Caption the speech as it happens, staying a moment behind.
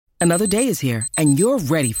Another day is here, and you're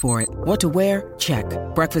ready for it. What to wear? Check.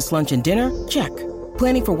 Breakfast, lunch, and dinner? Check.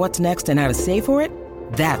 Planning for what's next and how to save for it?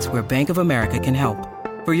 That's where Bank of America can help.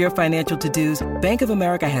 For your financial to-dos, Bank of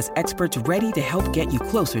America has experts ready to help get you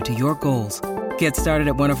closer to your goals. Get started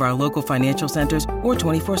at one of our local financial centers or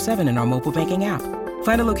 24/7 in our mobile banking app.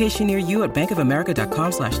 Find a location near you at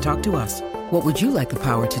bankofamerica.com/talktous. What would you like the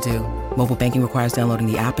power to do? Mobile banking requires downloading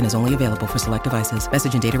the app and is only available for select devices.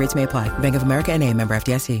 Message and data rates may apply. Bank of America N.A., member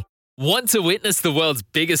FDIC. Want to witness the world's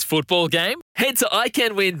biggest football game? Head to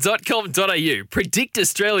iCanWin.com.au, predict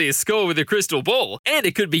Australia's score with a crystal ball, and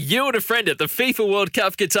it could be you and a friend at the FIFA World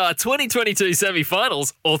Cup Qatar 2022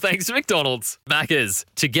 semi-finals, all thanks to McDonald's. Maccas,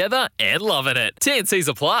 together and loving it. TNCs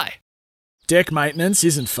apply. Deck maintenance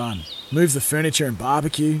isn't fun. Move the furniture and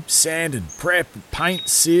barbecue, sand and prep, paint,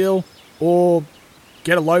 seal, or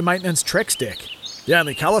get a low-maintenance Trex deck. The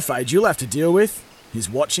only colour fade you'll have to deal with is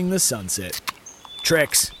watching the sunset.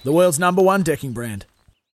 Trex, the world's #1 decking brand.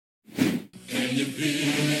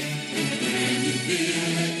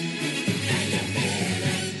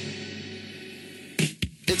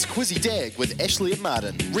 It's Quizzy Dag with Ashley and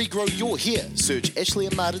Martin. Regrow your hair. Search Ashley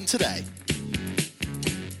and Martin today.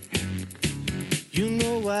 You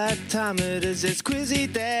know what time it is, it's Quizzy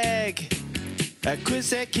Dag. A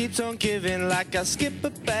quiz that keeps on giving like a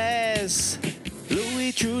skipper bass.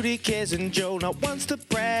 Louis, Trudy, Kez and Joe not wants to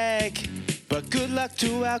brag. But good luck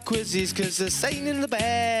to our quizzies, cause this ain't in the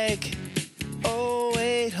bag.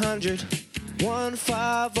 0800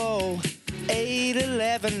 150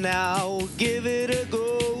 811 now. Give it a go.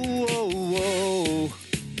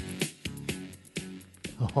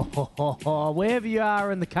 Wherever you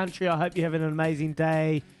are in the country, I hope you're having an amazing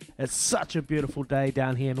day. It's such a beautiful day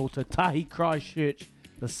down here in Ōtautahi, Christchurch.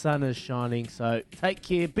 The sun is shining, so take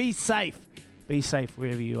care. Be safe. Be safe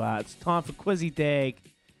wherever you are. It's time for Quizzy Dag.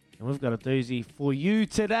 And we've got a doozy for you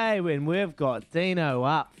today when we've got Dino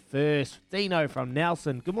up first. Dino from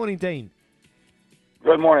Nelson. Good morning, Dean.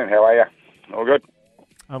 Good morning. How are you? All good?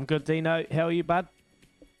 I'm good, Dino. How are you, bud?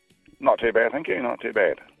 Not too bad, thank you. Not too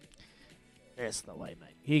bad. That's the way, mate.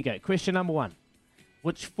 Here you go. Question number 1.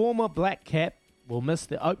 Which former Black Cap will miss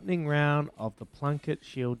the opening round of the Plunket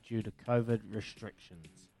Shield due to COVID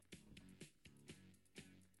restrictions?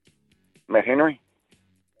 Matt Henry?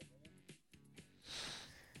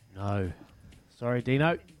 No. Sorry,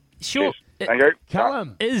 Dino. Sure. Yes. Thank you.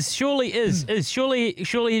 Callum. Surely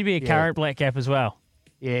he'd be a current Black Cap as well.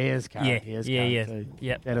 Yeah, he is current. Yeah, He is yeah, current yeah. too.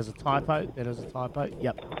 Yep. That is a typo.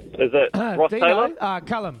 Yep. Is it Ross Dino, Taylor?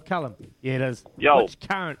 Callum. Yeah, it is. Yo. Which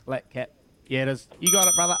current Black Cap? Yeah, it is. You got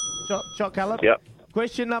it, brother. Shot, Callum. Yep.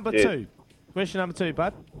 Question number Yeah. 2. Question number 2,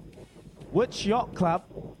 bud. Which yacht club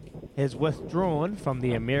has withdrawn from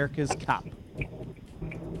the America's Cup?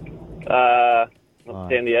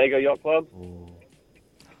 San Diego Yacht Club?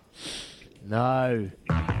 No.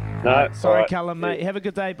 No. Sorry, all right. Callum, mate. Have a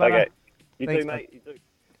good day, brother. Okay. You Thanks, too, mate. You too.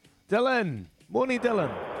 Dylan. Morning, Dylan.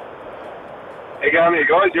 How you going,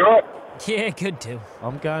 guys? You all right? Yeah, good too.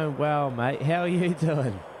 I'm going well, mate. How are you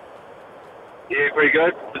doing? Yeah, pretty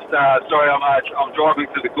good. Just sorry, I'm driving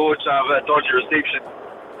through the gorge, so I have a dodgy reception.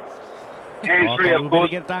 Hands-free, Okay, of we better course.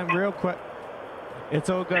 get it done real quick. It's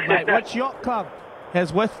all good, mate. Which yacht club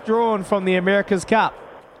has withdrawn from the America's Cup?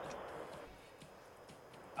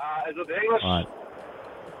 Is it the English? Right.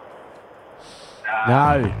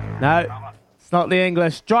 No. It's not the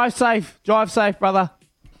English. Drive safe, brother.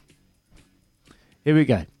 Here we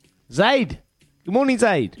go. Zaid. Good morning,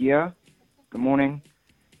 Zaid. Yeah. Good morning.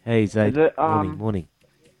 Hey, Zaid. Is it, Morning.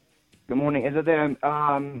 Good morning. Is it the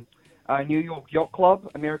New York Yacht Club,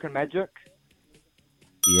 American Magic?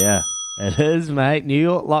 Yeah, it is, mate. New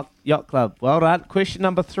York Yacht Club. Well done. Question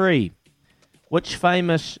number 3. Which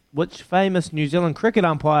famous New Zealand cricket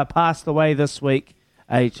umpire passed away this week,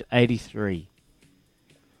 aged 83?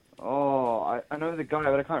 Oh, I know the guy,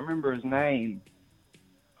 but I can't remember his name.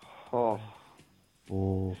 Oh.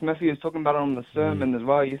 4. Smithy was talking about it on the sermon as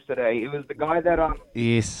well yesterday. It was the guy that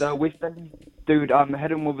Yes. the West Indies dude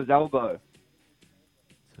hit him with his elbow.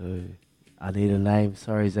 2. I need a name.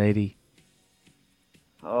 Sorry, Zadie.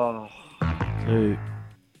 Oh. 2.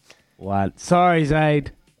 1. Sorry,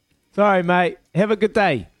 Zaid. Sorry, mate. Have a good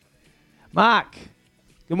day. Mark.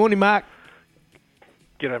 Good morning, Mark.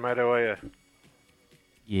 G'day, mate. How are you?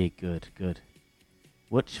 Yeah, good.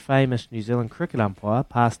 Which famous New Zealand cricket umpire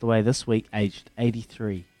passed away this week, aged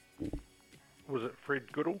 83? Was it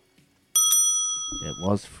Fred Goodall? It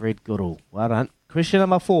was Fred Goodall. Well done. Question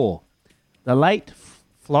number 4. The late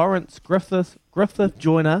Florence Griffith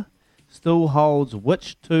Joyner still holds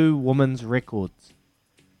which 2 women's records?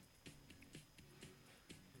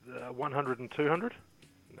 The 100 and 200?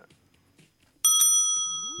 No.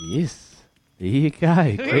 Yes. There you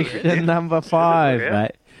go. Question number 5,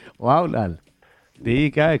 mate. Well done. There you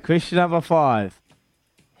go. Question number 5.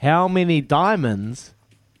 How many diamonds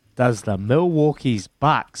does the Milwaukee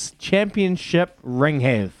Bucks championship ring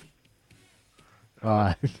have?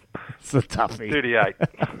 Right. It's a toughie. 38.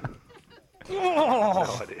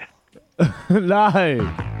 Oh. No idea.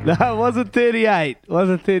 No, it wasn't 38.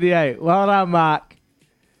 Well done, Mark.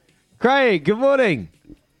 Craig, good morning.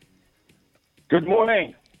 Good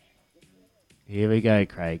morning. Here we go,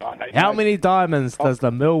 Craig. Oh, no, How no. many diamonds does the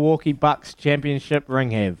Milwaukee Bucks championship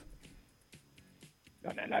ring have?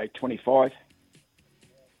 No, 25.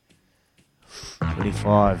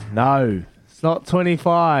 25. No, it's not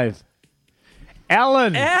 25.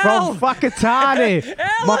 Alan from Whakatane.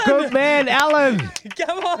 My good man, Alan.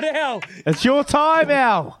 Come on, Al. It's your time,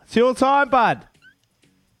 Al. It's your time, bud.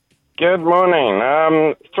 Good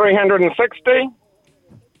morning. 360?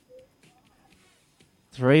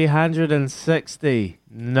 360.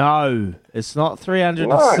 No, it's not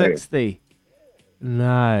 360.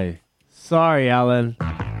 No. Sorry, Alan.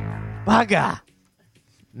 Bugger.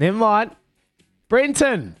 Never mind.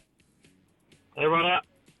 Brenton. Hey, what up?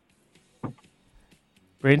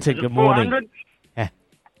 Brenton, good morning. 400?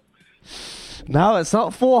 No, it's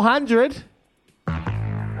not 400.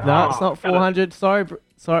 No, it's not 400.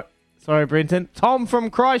 Sorry, Brenton. Tom from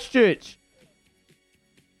Christchurch.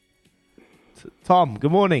 Tom,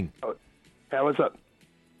 good morning. How is it?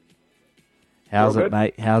 How's All it, good?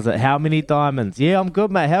 mate? How's it? How many diamonds? Yeah, I'm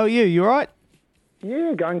good, mate. How are you? You all right?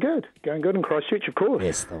 Yeah, going good. Going good in Christchurch, of course.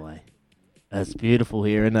 That's the way. It's beautiful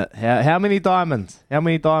here, isn't it? How many diamonds? How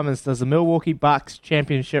many diamonds does the Milwaukee Bucks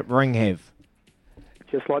championship ring have?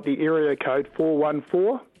 Just like the area code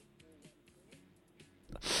 414.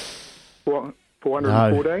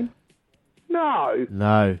 414? No.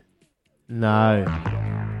 No.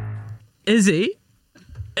 Izzy,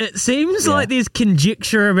 it seems like there's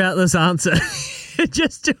conjecture about this answer.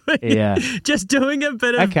 just doing a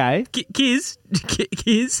bit of Kiz.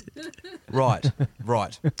 Right.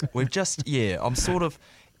 We've just, I'm sort of,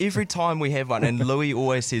 every time we have one, and Louis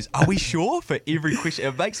always says, are we sure for every question?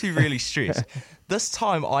 It makes me really stressed. This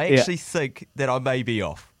time I actually think that I may be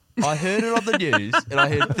off. I heard it on the news, and I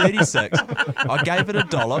heard 36. I gave it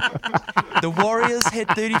 $1. The Warriors had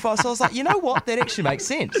 35, so I was like, you know what? That actually makes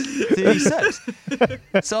sense. 36.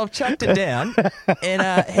 So I've chucked it down, and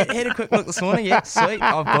had a quick look this morning. Yeah, sweet,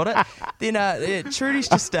 I've got it. Then Trudy's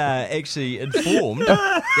just actually informed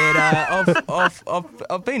that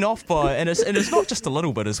I've been off by, and it's not just a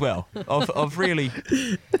little bit as well. I've really.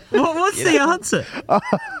 What's the answer?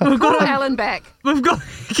 We've got Alan back. We've got.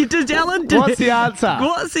 Did Alan? What's the answer?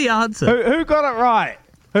 What's the answer? Who got it right?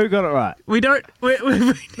 We don't.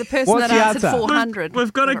 The person that answered 400.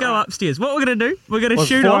 We've got to go upstairs. What we're going to do? We're going to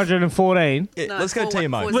shoot 414. Yeah, let's go to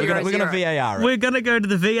TMO. We're going to VAR it. We're going to go to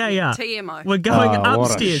the VAR. TMO. We're going upstairs.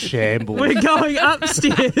 What a shambles. We're going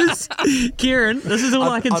upstairs. Kieran, this is all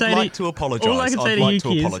I can say I'd like to apologise. All I can say to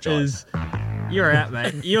you, Kiz, is you're out,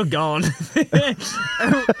 mate. You're gone. All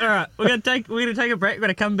right, we're going to take a break. We're going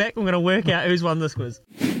to come back. We're going to work out who's won this quiz.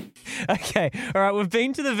 Okay, all right, we've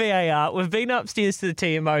been to the VAR, we've been upstairs to the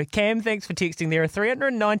TMO. Cam, thanks for texting. There are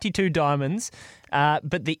 392 diamonds,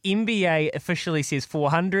 but the NBA officially says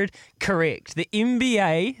 400. Correct. The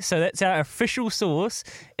NBA, so that's our official source,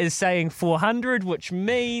 is saying 400, which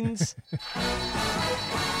means...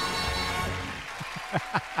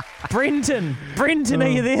 Brenton, are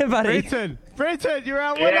you there, buddy? Brenton, you're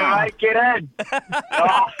our winner. Yeah, mate, get in.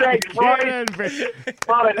 Oh, thanks, boys. Get in, Brenton.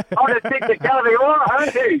 On a technicality,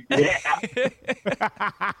 aren't you? Yeah.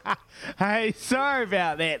 Hey, sorry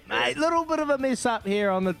about that, mate. Little bit of a mess up here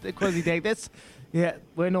on the Quizzy deck.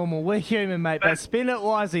 We're normal. We're human, mate. But spin it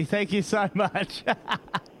wisely. Thank you so much.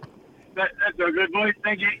 That's all good, boys.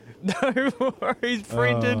 Thank you. No worries,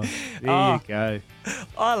 Brenton. There you go.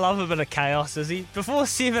 I love a bit of chaos, Izzy. Before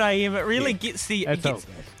 7 a.m, it really gets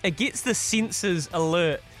the senses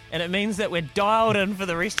alert, and it means that we're dialed in for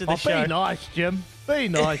the rest of the show. Be nice, Jim. Be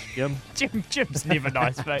nice, Jim. Jim's never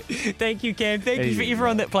nice, mate. Thank you, Cam. Thank you for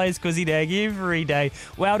everyone that plays Quizzy Dag every day.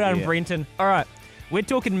 Well done, Brenton. All right. We're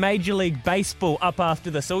talking Major League Baseball up after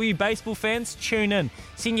this. All you baseball fans, tune in.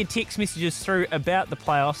 Send your text messages through about the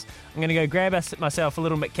playoffs. I'm going to go grab myself a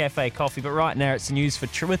little McCafe coffee, but right now it's the news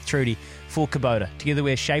with Trudy for Kubota. Together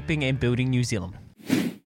we're shaping and building New Zealand.